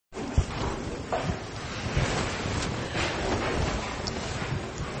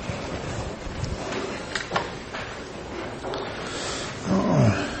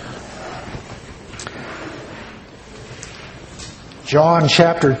John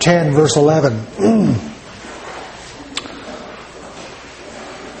chapter 10, verse 11.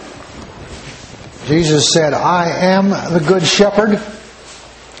 Jesus said, I am the good shepherd.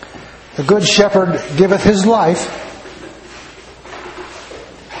 The good shepherd giveth his life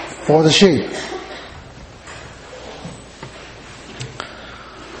for the sheep.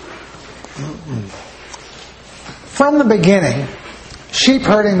 From the beginning, sheep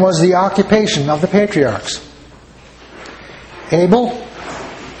herding was the occupation of the patriarchs. Abel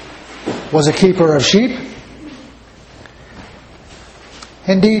was a keeper of sheep.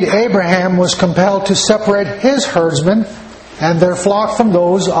 Indeed, Abraham was compelled to separate his herdsmen and their flock from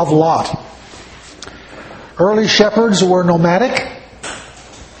those of Lot. Early shepherds were nomadic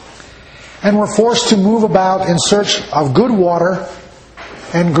and were forced to move about in search of good water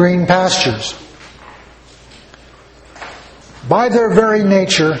and green pastures. By their very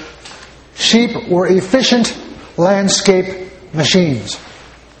nature, sheep were efficient landscape machines.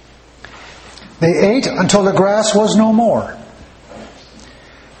 They ate until the grass was no more,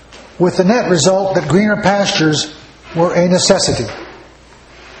 with the net result that greener pastures were a necessity.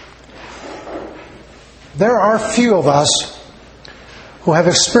 There are few of us who have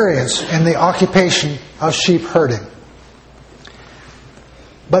experience in the occupation of sheep herding.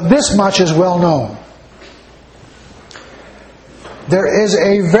 But this much is well known. There is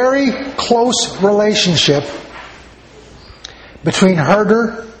a very close relationship between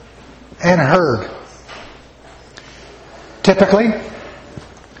herder and herd. Typically,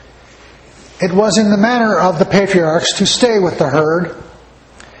 it was in the manner of the patriarchs to stay with the herd,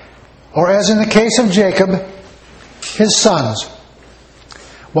 or as in the case of Jacob, his sons,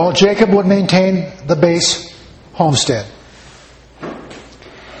 while Jacob would maintain the base homestead.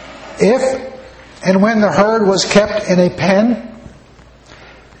 If and when the herd was kept in a pen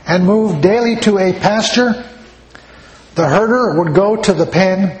and moved daily to a pasture, the herder would go to the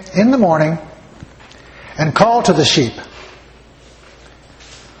pen in the morning and call to the sheep.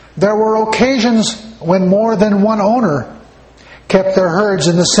 There were occasions when more than one owner kept their herds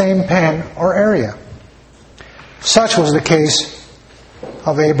in the same pen or area. Such was the case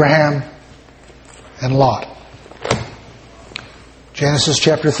of Abraham and Lot. Genesis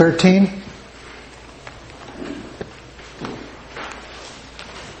chapter 13.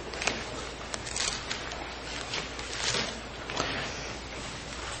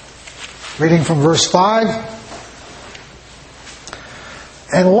 Reading from verse 5.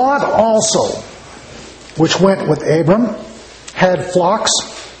 And Lot also, which went with Abram, had flocks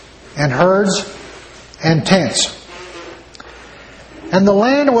and herds and tents. And the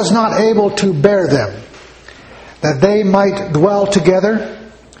land was not able to bear them, that they might dwell together,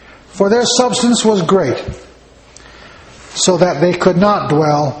 for their substance was great, so that they could not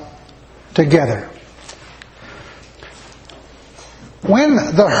dwell together. When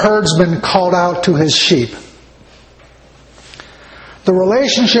the herdsman called out to his sheep, the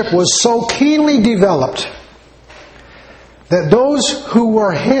relationship was so keenly developed that those who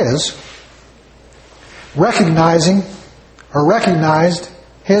were his recognized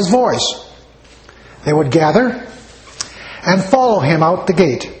his voice. They would gather and follow him out the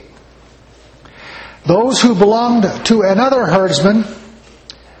gate. Those who belonged to another herdsman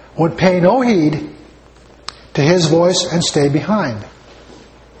would pay no heed to his voice and stay behind.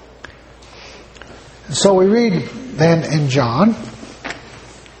 And so we read then in John,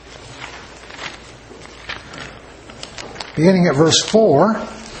 beginning at verse 4,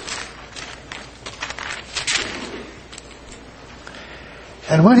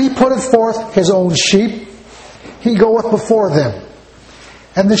 and when he putteth forth his own sheep, he goeth before them,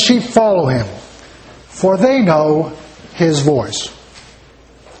 and the sheep follow him, for they know his voice.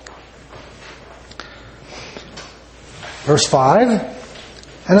 Verse 5,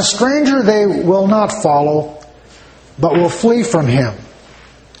 and a stranger they will not follow, but will flee from him,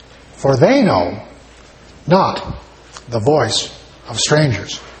 for they know not the voice of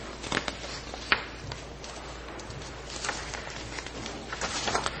strangers.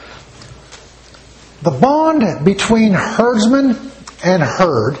 The bond between herdsman and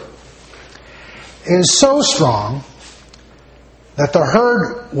herd is so strong that the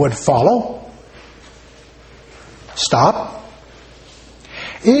herd would follow, stop,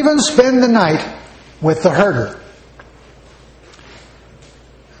 even spend the night with the herder.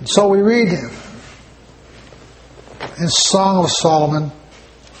 And so we read in Song of Solomon,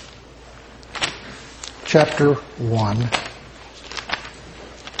 chapter 1,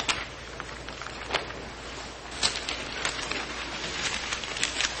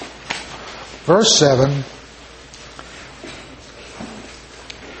 Verse 7.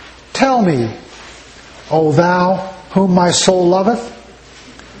 Tell me, O thou whom my soul loveth,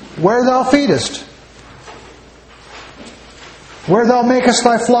 where thou feedest, where thou makest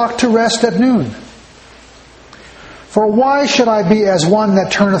thy flock to rest at noon. For why should I be as one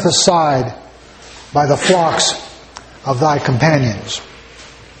that turneth aside by the flocks of thy companions?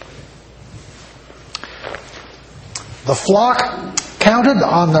 The flock counted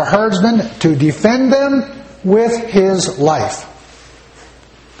on the herdsman to defend them with his life.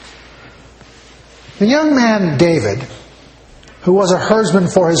 The young man David, who was a herdsman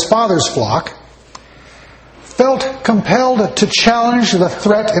for his father's flock, felt compelled to challenge the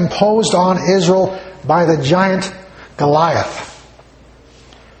threat imposed on Israel by the giant Goliath.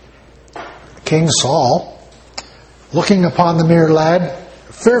 King Saul, looking upon the mere lad,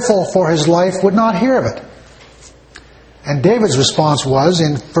 fearful for his life, would not hear of it. And David's response was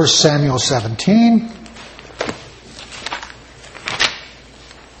in 1 Samuel 17,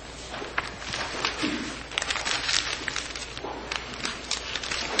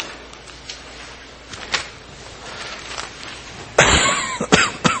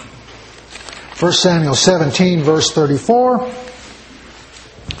 First Samuel 17, verse 34.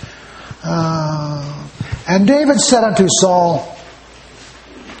 And David said unto Saul,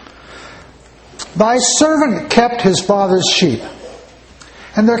 Thy servant kept his father's sheep,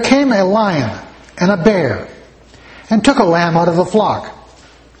 and there came a lion and a bear, and took a lamb out of the flock.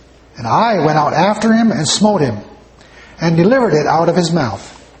 And I went out after him and smote him, and delivered it out of his mouth.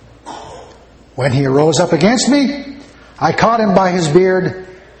 When he arose up against me, I caught him by his beard,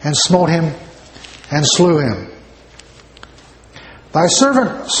 and smote him, and slew him. Thy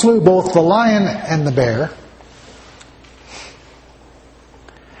servant slew both the lion and the bear.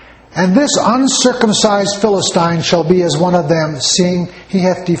 And this uncircumcised Philistine shall be as one of them, seeing he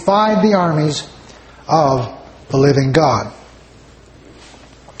hath defied the armies of the living God.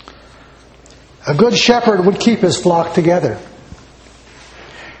 A good shepherd would keep his flock together,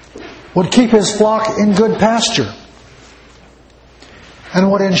 would keep his flock in good pasture, and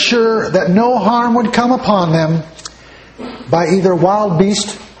would ensure that no harm would come upon them by either wild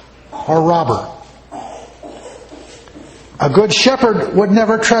beast or robber. A good shepherd would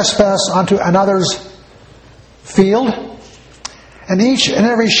never trespass onto another's field, and each and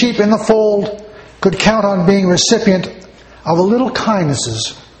every sheep in the fold could count on being recipient of the little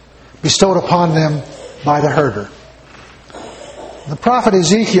kindnesses bestowed upon them by the herder. The prophet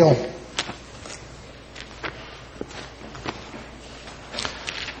Ezekiel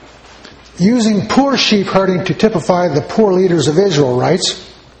using poor sheep herding to typify the poor leaders of Israel, writes,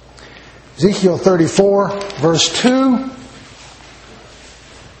 Ezekiel 34, verse 2,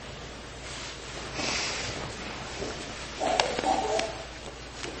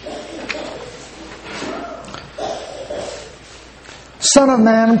 Son of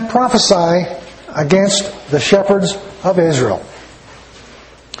man, prophesy against the shepherds of Israel.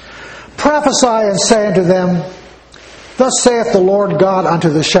 Prophesy and say unto them, Thus saith the Lord God unto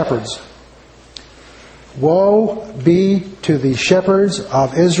the shepherds, Woe be to the shepherds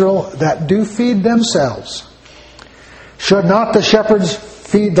of Israel that do feed themselves. Should not the shepherds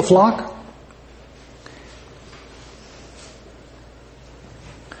feed the flock?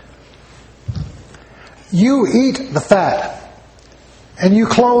 You eat the fat, and you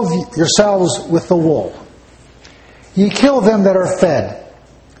clothe yourselves with the wool. Ye kill them that are fed,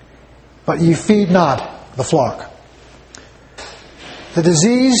 but ye feed not the flock. The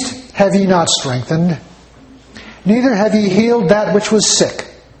diseased have ye not strengthened, neither have ye healed that which was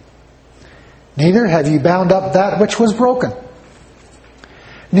sick, neither have ye bound up that which was broken,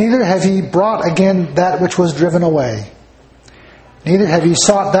 neither have ye brought again that which was driven away, neither have ye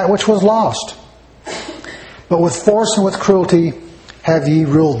sought that which was lost, but with force and with cruelty have ye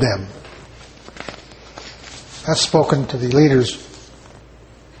ruled them. That's spoken to the leaders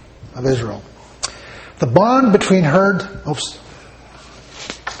of Israel. The bond between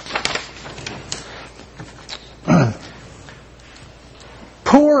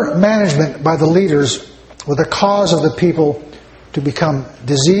poor management by the leaders were the cause of the people to become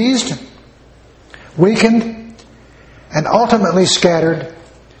diseased, weakened, and ultimately scattered.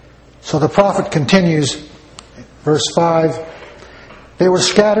 So the prophet continues, verse 5, They were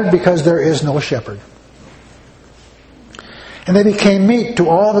scattered because there is no shepherd. And they became meat to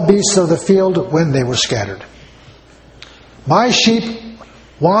all the beasts of the field when they were scattered. My sheep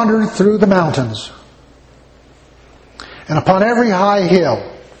wandered through the mountains, and upon every high hill.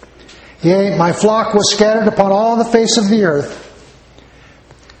 Yea, my flock was scattered upon all the face of the earth,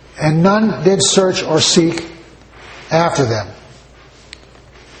 and none did search or seek after them.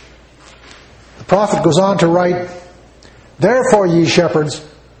 prophet goes on to write, "Therefore, ye shepherds,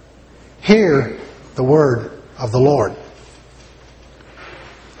 hear the word of the Lord."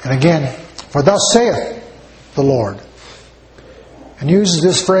 And again, "For thus saith the Lord," and uses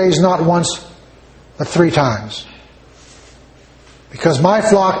this phrase not once, but 3 times. "Because my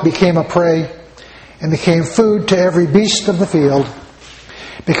flock became a prey, and became food to every beast of the field,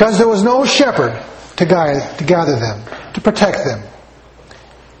 because there was no shepherd to gather them, to protect them."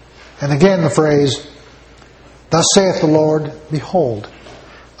 And again the phrase, "Thus saith the Lord, behold,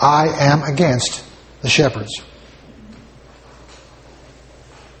 I am against the shepherds."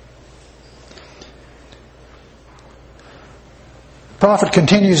 The prophet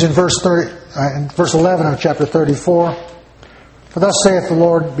continues in verse 11 of chapter 34, "For thus saith the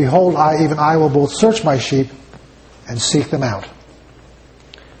Lord, behold, even I will both search my sheep and seek them out."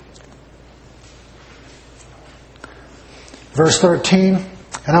 Verse 13,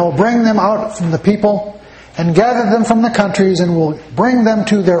 "And I will bring them out from the people, and gather them from the countries, and will bring them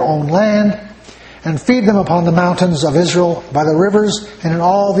to their own land, and feed them upon the mountains of Israel, by the rivers, and in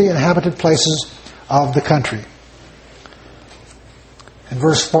all the inhabited places of the country." In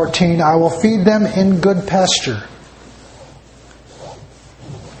verse 14, "I will feed them in good pasture,"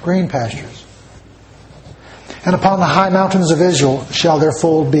 green pastures, "and upon the high mountains of Israel shall their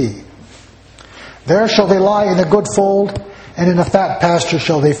fold be. There shall they lie in a good fold, and in a fat pasture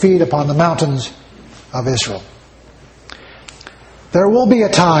shall they feed upon the mountains of Israel." There will be a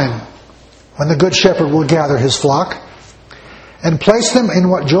time when the Good Shepherd will gather his flock and place them in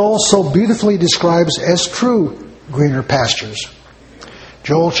what Joel so beautifully describes as true greener pastures.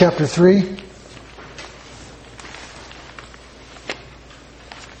 Joel chapter 3.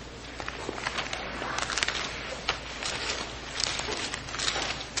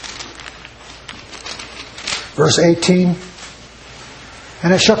 Verse 18,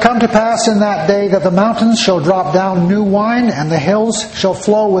 "And it shall come to pass in that day that the mountains shall drop down new wine, and the hills shall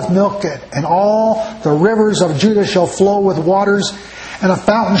flow with milk, and all the rivers of Judah shall flow with waters, and a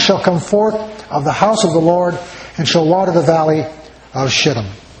fountain shall come forth of the house of the Lord, and shall water the valley of Shittim."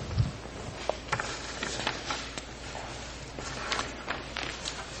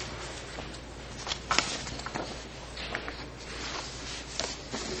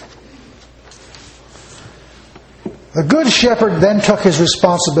 The Good Shepherd then took his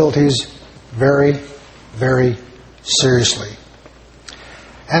responsibilities very, very seriously.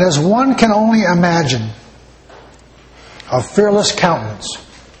 And as one can only imagine, a fearless countenance,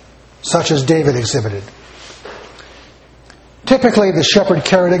 such as David exhibited. Typically, the shepherd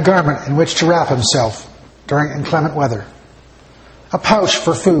carried a garment in which to wrap himself during inclement weather, a pouch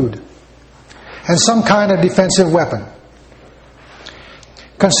for food, and some kind of defensive weapon.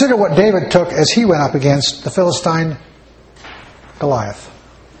 Consider what David took as he went up against the Philistine Goliath.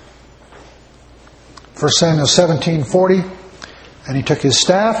 1 Samuel 17:40, "And he took his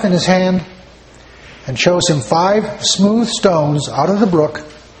staff in his hand, and chose him 5 smooth stones out of the brook,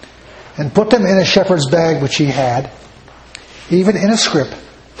 and put them in a shepherd's bag which he had, even in a scrip,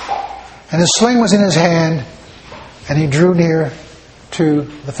 and his sling was in his hand, and he drew near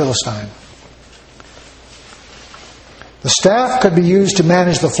to the Philistine." The staff could be used to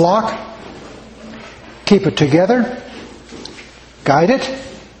manage the flock, keep it together, guide it,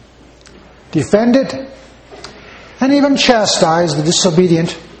 defend it, and even chastise the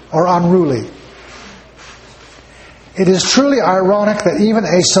disobedient or unruly. It is truly ironic that even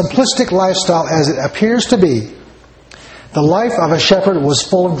a simplistic lifestyle as it appears to be, the life of a shepherd was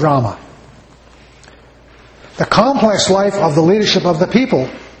full of drama. The complex life of the leadership of the people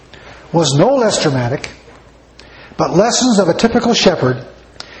was no less dramatic, but lessons of a typical shepherd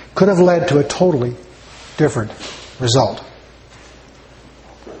could have led to a totally different result.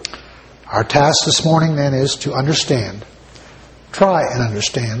 Our task this morning then is to understand, try and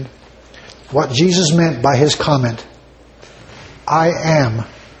understand, what Jesus meant by his comment, "I am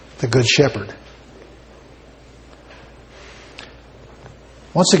the Good Shepherd."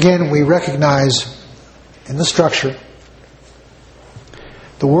 Once again, we recognize in the structure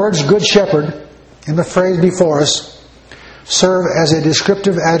the words Good Shepherd in the phrase before us serve as a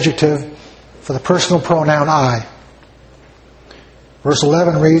descriptive adjective for the personal pronoun I. Verse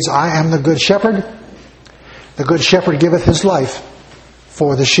 11 reads, "I am the Good Shepherd. The Good Shepherd giveth his life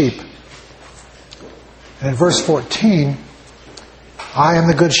for the sheep." And in verse 14, "I am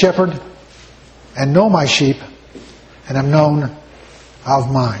the Good Shepherd, and know my sheep, and am known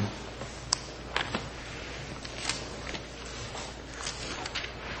of mine."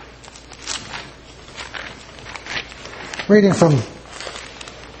 Reading from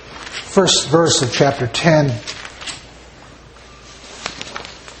first verse of chapter 10.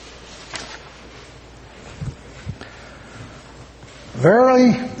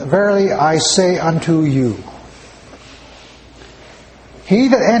 Verily, verily, I say unto you, he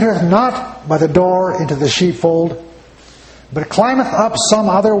that entereth not by the door into the sheepfold, but climbeth up some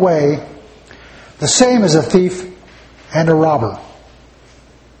other way, the same is a thief and a robber.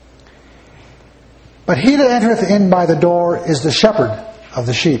 But he that entereth in by the door is the shepherd of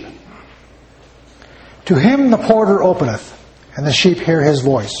the sheep. To him the porter openeth, and the sheep hear his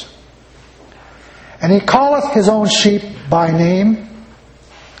voice. And he calleth his own sheep by name,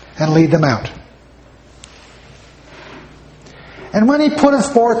 and lead them out. And when he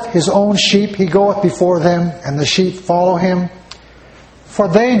putteth forth his own sheep, he goeth before them, and the sheep follow him, for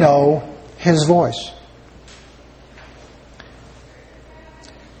they know his voice.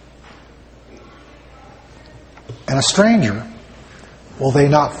 And a stranger will they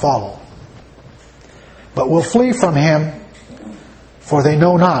not follow, but will flee from him, for they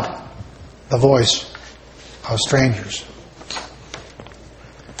know not the voice of strangers.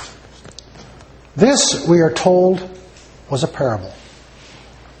 This, we are told, was a parable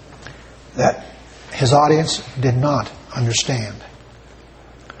that his audience did not understand.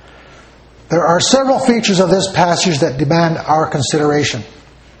 There are several features of this passage that demand our consideration.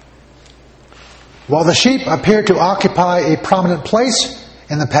 While the sheep appear to occupy a prominent place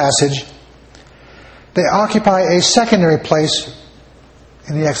in the passage, they occupy a secondary place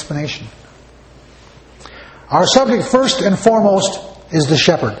in the explanation. Our subject, first and foremost, is the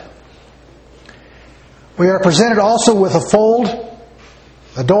shepherd. We are presented also with a fold,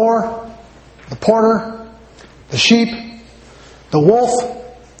 the door, the porter, the sheep, the wolf,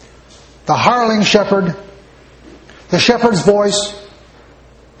 the hireling shepherd, the shepherd's voice,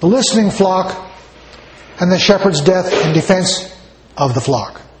 the listening flock, and the shepherd's death in defense of the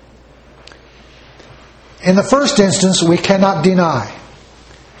flock. In the first instance, we cannot deny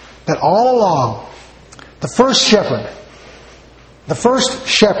that all along, the first shepherd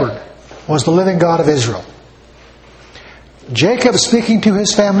was the living God of Israel. Jacob, speaking to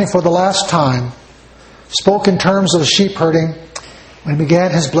his family for the last time, spoke in terms of sheep herding when he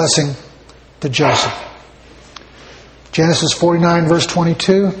began his blessing to Joseph. Genesis 49, verse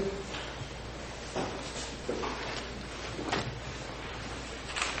 22.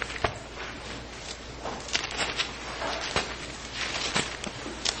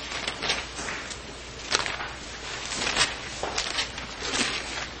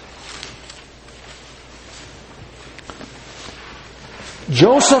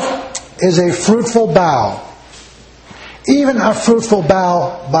 Joseph is a fruitful bough, even a fruitful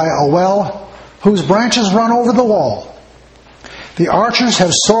bough by a well whose branches run over the wall. The archers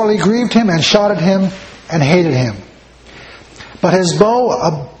have sorely grieved him and shot at him and hated him. But his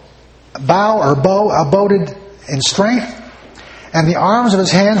bow abode in strength, and the arms of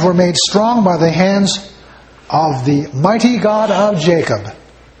his hands were made strong by the hands of the mighty God of Jacob.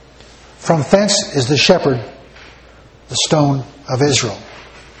 From thence is the shepherd, the stone of Israel.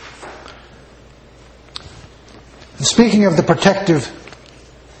 And speaking of the protective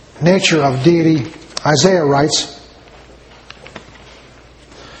nature of deity, Isaiah writes,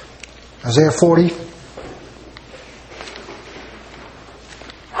 Isaiah 40,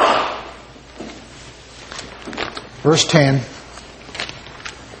 verse 10,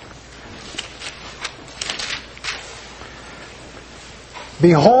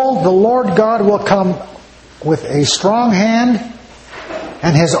 Behold, the Lord God will come with a strong hand,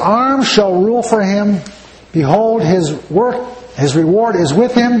 and his arm shall rule for him. Behold, his reward is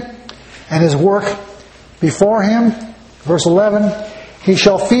with him, and his work before him. Verse 11, He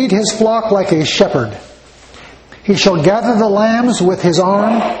shall feed his flock like a shepherd. He shall gather the lambs with his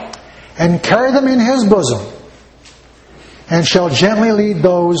arm, and carry them in his bosom, and shall gently lead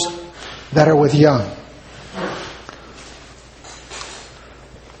those that are with young.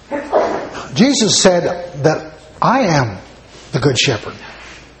 Jesus said that I am the good shepherd.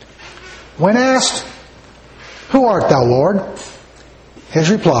 When asked, Who art thou, Lord? His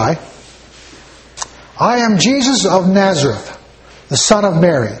reply, I am Jesus of Nazareth, the son of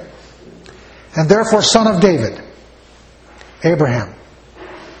Mary, and therefore son of David, Abraham,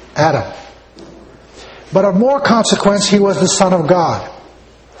 Adam. But of more consequence, he was the Son of God,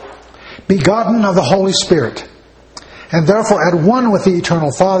 begotten of the Holy Spirit, and therefore at one with the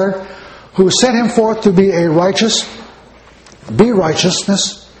eternal Father, who sent him forth to be righteousness,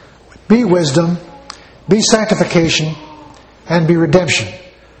 be wisdom, be sanctification, and be redemption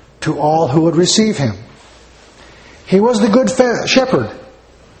to all who would receive him. He was the good shepherd,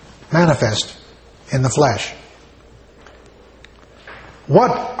 manifest in the flesh.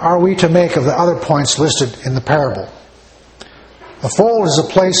 What are we to make of the other points listed in the parable? The fold is a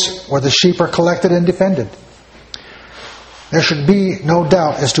place where the sheep are collected and defended. There should be no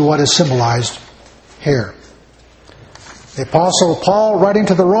doubt as to what is symbolized here. The Apostle Paul, writing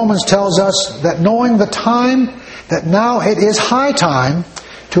to the Romans, tells us that knowing the time, that now it is high time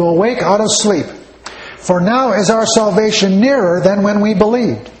to awake out of sleep. For now is our salvation nearer than when we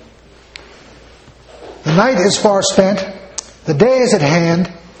believed. The night is far spent, the day is at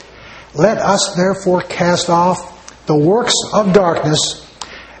hand. Let us therefore cast off the works of darkness,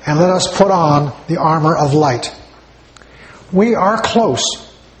 and let us put on the armor of light. We are close.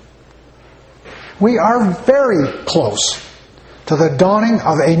 We are very close to the dawning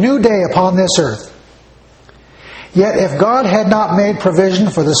of a new day upon this earth. Yet if God had not made provision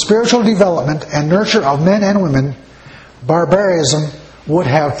for the spiritual development and nurture of men and women, barbarism would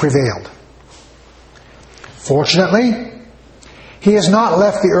have prevailed. Fortunately, He has not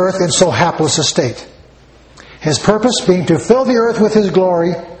left the earth in so hapless a state. His purpose being to fill the earth with His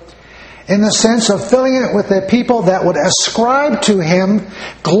glory, in the sense of filling it with a people that would ascribe to Him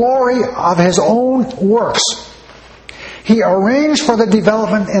glory of His own works. He arranged for the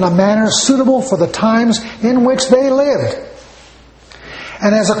development in a manner suitable for the times in which they lived,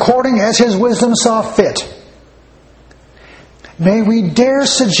 and as according as His wisdom saw fit. May we dare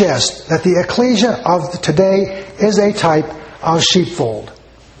suggest that the ecclesia of today is a type of sheepfold.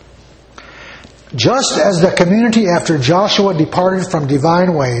 Just as the community after Joshua departed from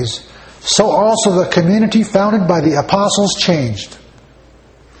divine ways, so also the community founded by the apostles changed.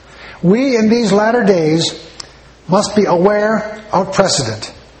 We in these latter days must be aware of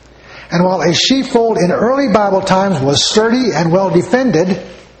precedent. And while a sheepfold in early Bible times was sturdy and well defended,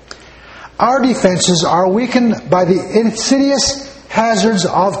 our defenses are weakened by the insidious hazards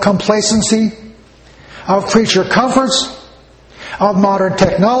of complacency, of creature comforts, of modern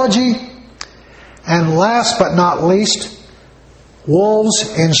technology, and last but not least,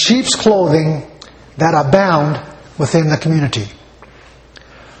 wolves in sheep's clothing that abound within the community.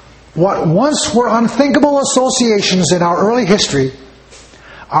 What once were unthinkable associations in our early history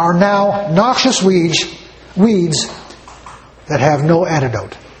are now noxious weeds that have no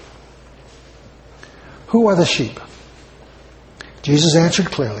antidote. Who are the sheep? Jesus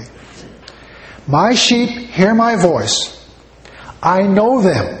answered clearly, "My sheep hear my voice. I know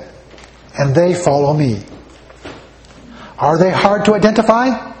them, and they follow me." Are they hard to identify?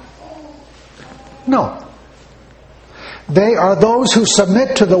 No. They are those who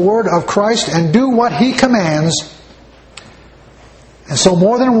submit to the word of Christ and do what He commands. And so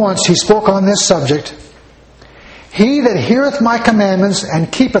more than once He spoke on this subject. "He that heareth my commandments and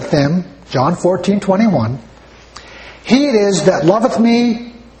keepeth them," John 14:21, "he it is that loveth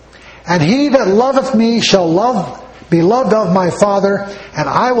me, and he that loveth me shall be loved of my Father, and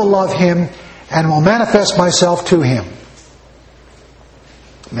I will love him, and will manifest myself to him."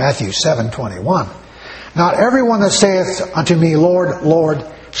 Matthew 7:21. "Not everyone that saith unto me, Lord, Lord,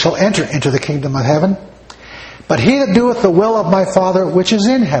 shall enter into the kingdom of heaven, but he that doeth the will of my Father which is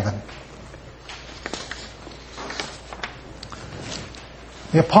in heaven."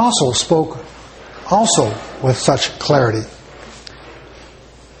 The apostle spoke also with such clarity.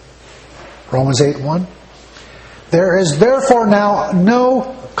 Romans 8:1. "There is therefore now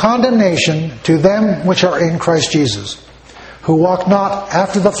no condemnation to them which are in Christ Jesus, who walk not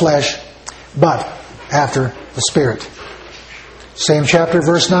after the flesh, but after the Spirit." Same chapter,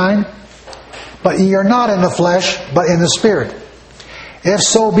 verse 9. "But ye are not in the flesh, but in the Spirit, if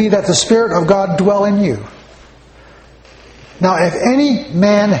so be that the Spirit of God dwell in you. Now if any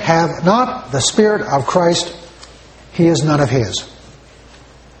man have not the Spirit of Christ, he is none of His."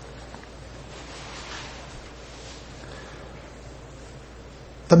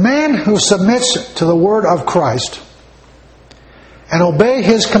 The man who submits to the word of Christ and obey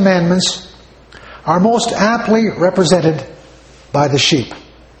His commandments are most aptly represented by the sheep.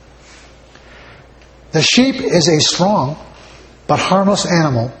 The sheep is a strong but harmless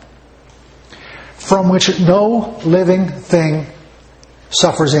animal from which no living thing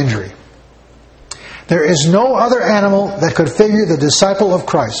suffers injury. There is no other animal that could figure the disciple of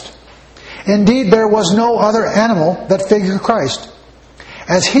Christ. Indeed, there was no other animal that figured Christ,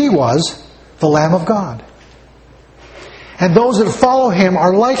 as He was the Lamb of God. And those that follow Him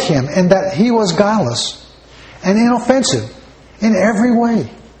are like Him in that He was guileless and inoffensive in every way.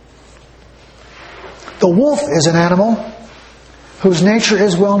 The wolf is an animal whose nature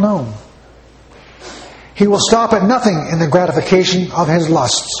is well known. He will stop at nothing in the gratification of his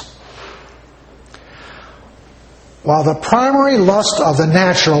lusts. While the primary lust of the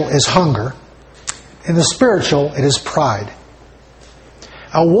natural is hunger, in the spiritual it is pride.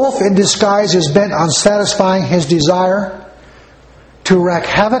 A wolf in disguise is bent on satisfying his desire to wreak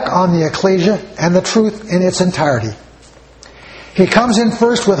havoc on the ecclesia and the truth in its entirety. He comes in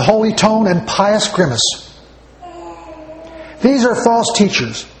first with holy tone and pious grimace. These are false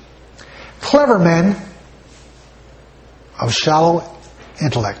teachers, clever men of shallow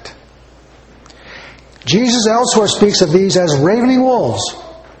intellect. Jesus elsewhere speaks of these as ravening wolves,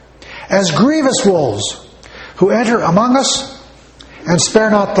 as grievous wolves, who enter among us and spare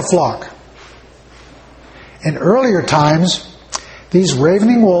not the flock. In earlier times, these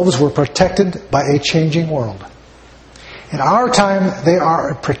ravening wolves were protected by a changing world. In our time, they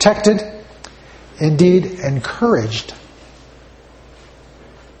are protected, indeed encouraged,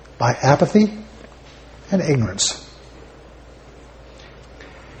 by apathy and ignorance.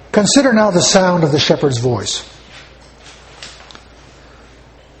 Consider now the sound of the shepherd's voice.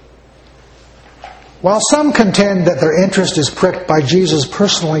 While some contend that their interest is pricked by Jesus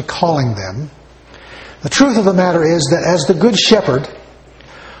personally calling them, the truth of the matter is that as the Good Shepherd,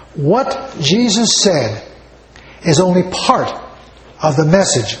 what Jesus said is only part of the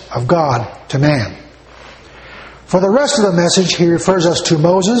message of God to man. For the rest of the message, he refers us to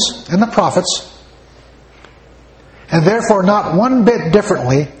Moses and the prophets, and therefore not one bit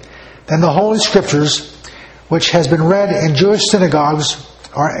differently than the Holy Scriptures, which has been read in Jewish synagogues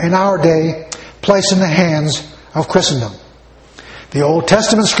or in our day placed in the hands of Christendom. The Old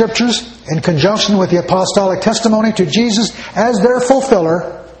Testament Scriptures, in conjunction with the apostolic testimony to Jesus as their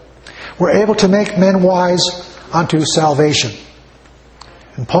fulfiller, were able to make men wise unto salvation.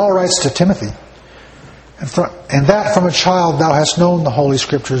 And Paul writes to Timothy, and that from a child thou hast known the Holy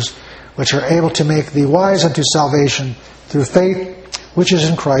Scriptures, which are able to make thee wise unto salvation through faith which is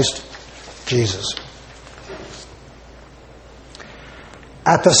in Christ Jesus.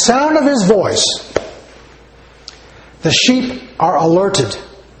 At the sound of his voice, the sheep are alerted,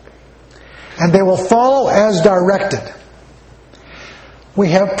 and they will follow as directed. We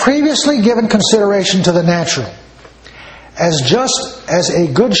have previously given consideration to the natural, as just as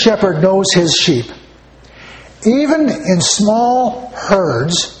a good shepherd knows his sheep. Even in small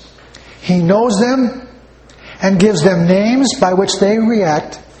herds, he knows them and gives them names by which they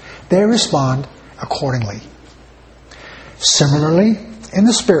respond accordingly. Similarly, in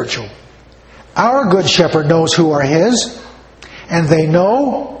the spiritual, our Good Shepherd knows who are his, and they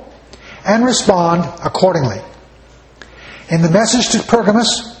know and respond accordingly. In the message to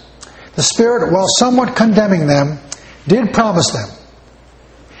Pergamos, the Spirit, while somewhat condemning them, did promise them,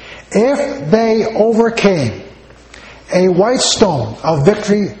 if they overcame, a white stone of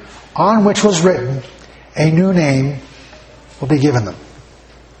victory on which was written, a new name will be given them.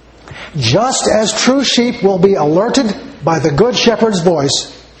 Just as true sheep will be alerted by the Good Shepherd's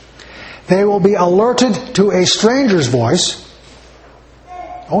voice, they will be alerted to a stranger's voice.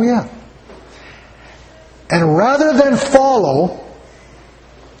 Oh yeah. And rather than follow,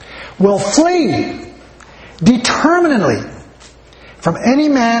 will flee determinedly from any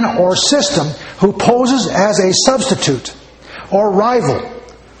man or system who poses as a substitute or rival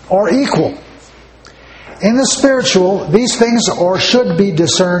or equal. In the spiritual, these things are or should be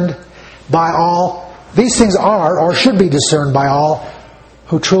discerned by all. These things are or should be discerned by all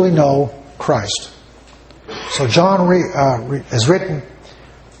who truly know Christ. So John has written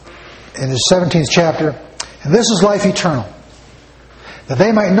in his 17th chapter, and this is life eternal, that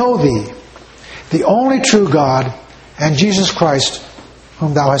they might know thee, the only true God, and Jesus Christ,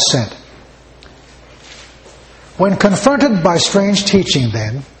 whom thou hast sent. When confronted by strange teaching,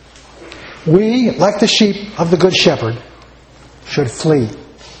 then, we, like the sheep of the Good Shepherd, should flee.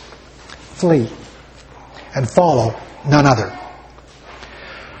 Flee. And follow none other.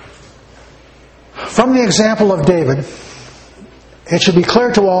 From the example of David, it should be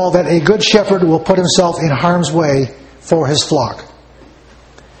clear to all that a good shepherd will put himself in harm's way for his flock.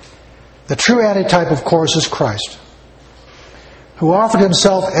 The true antitype, of course, is Christ, who offered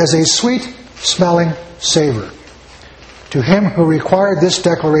himself as a sweet-smelling savor to him who required this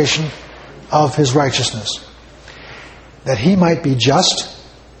declaration of his righteousness, that he might be just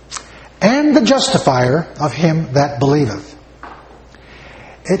and the justifier of him that believeth.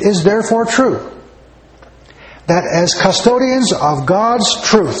 It is therefore true that as custodians of God's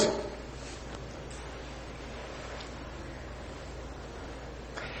truth,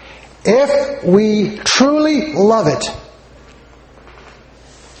 if we truly love it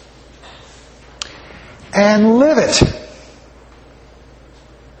and live it,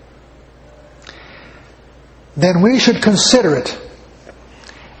 then we should consider it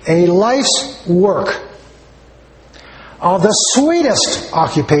a life's work of the sweetest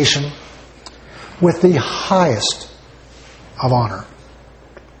occupation with the highest of honor.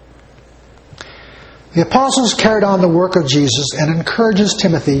 The apostles carried on the work of Jesus and encourages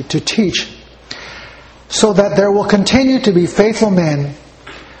Timothy to teach so that there will continue to be faithful men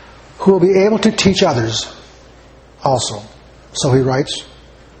who will be able to teach others also. So he writes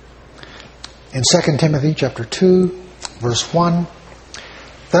in 2 Timothy chapter 2, verse 1,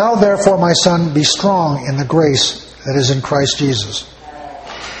 Thou therefore, my son, be strong in the grace that is in Christ Jesus.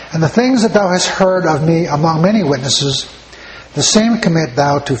 And the things that thou hast heard of me among many witnesses, the same commit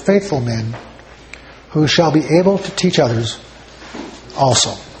thou to faithful men, who shall be able to teach others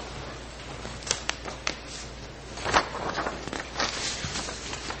also.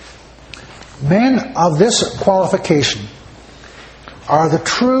 Men of this qualification are the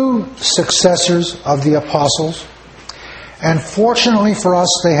true successors of the apostles, and fortunately for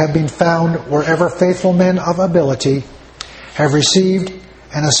us, they have been found wherever faithful men of ability have received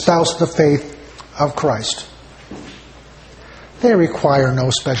and espoused the faith of Christ. They require no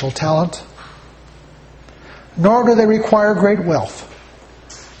special talent, nor do they require great wealth.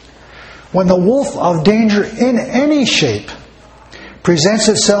 When the wolf of danger in any shape presents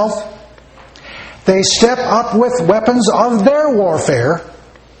itself, they step up with weapons of their warfare,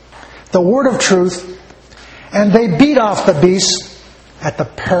 the word of truth, and they beat off the beast at the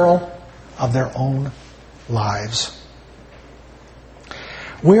peril of their own lives.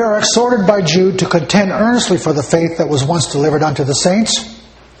 We are exhorted by Jude to contend earnestly for the faith that was once delivered unto the saints.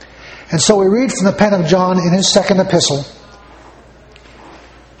 And so we read from the pen of John in his second epistle,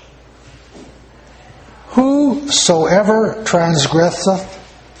 Whosoever transgresseth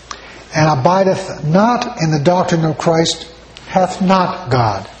and abideth not in the doctrine of Christ hath not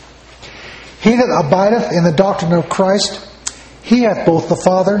God. He that abideth in the doctrine of Christ, he hath both the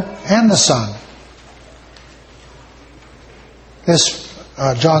Father and the Son. This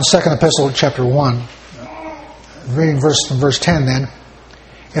John's second epistle, chapter 1, reading from verse 10 then.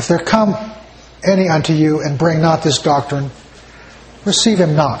 If there come any unto you and bring not this doctrine, receive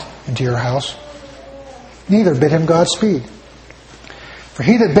him not into your house, neither bid him Godspeed. For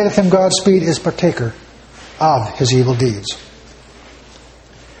he that biddeth him Godspeed is partaker of his evil deeds.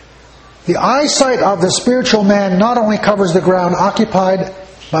 The eyesight of the spiritual man not only covers the ground occupied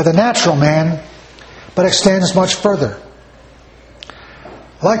by the natural man, but extends much further.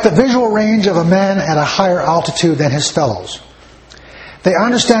 Like the visual range of a man at a higher altitude than his fellows, they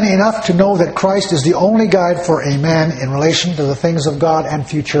understand enough to know that Christ is the only guide for a man in relation to the things of God and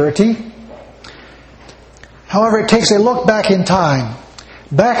futurity. However, it takes a look back in time,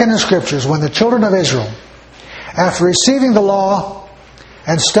 back in the Scriptures, when the children of Israel, after receiving the law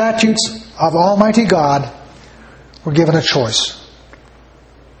and statutes of Almighty God, were given a choice.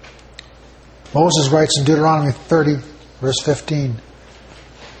 Moses writes in Deuteronomy 30, verse 15,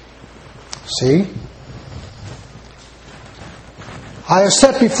 See, I have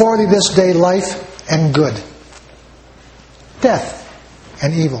set before thee this day life and good, death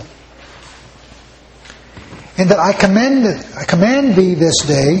and evil. And that I command thee this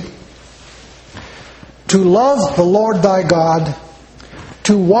day to love the Lord thy God,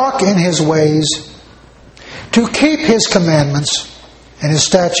 to walk in his ways, to keep his commandments and his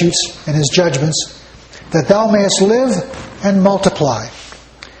statutes and his judgments, that thou mayest live and multiply.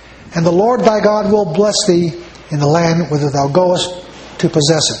 And the Lord thy God will bless thee in the land whither thou goest to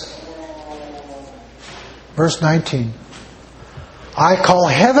possess it. Verse 19. I call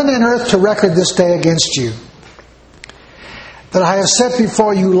heaven and earth to record this day against you, that I have set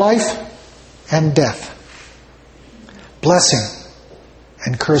before you life and death, blessing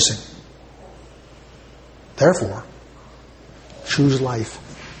and cursing. Therefore, choose life,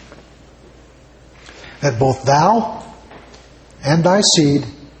 that both thou and thy seed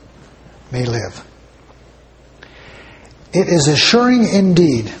may live. It is assuring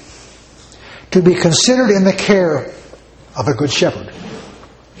indeed to be considered in the care of a good shepherd.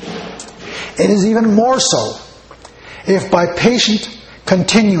 It is even more so if by patient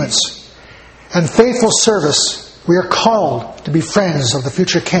continuance and faithful service we are called to be friends of the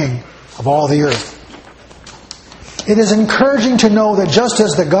future King of all the earth. It is encouraging to know that just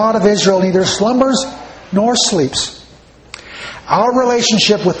as the God of Israel neither slumbers nor sleeps, our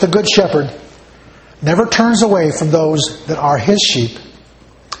relationship with the Good Shepherd never turns away from those that are His sheep.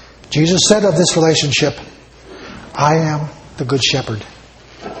 Jesus said of this relationship, I am the Good Shepherd,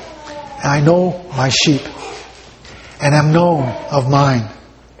 and I know my sheep, and am known of mine.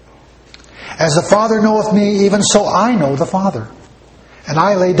 As the Father knoweth me, even so I know the Father, and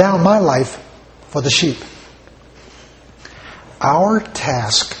I lay down my life for the sheep. Our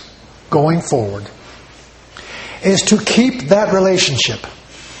task going forward is to keep that relationship.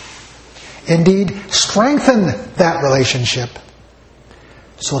 Indeed, strengthen that relationship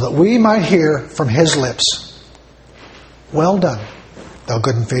so that we might hear from His lips, Well done, thou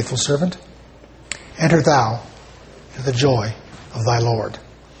good and faithful servant. enter thou into the joy of thy Lord.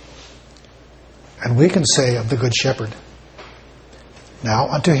 And we can say of the Good Shepherd, now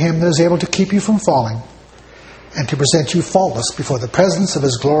unto him that is able to keep you from falling, and to present you faultless before the presence of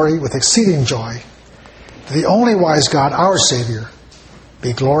his glory with exceeding joy, to the only wise God, our Savior,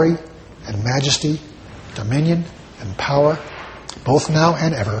 be glory and majesty, dominion and power, both now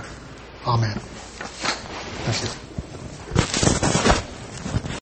and ever. Amen. Thank you.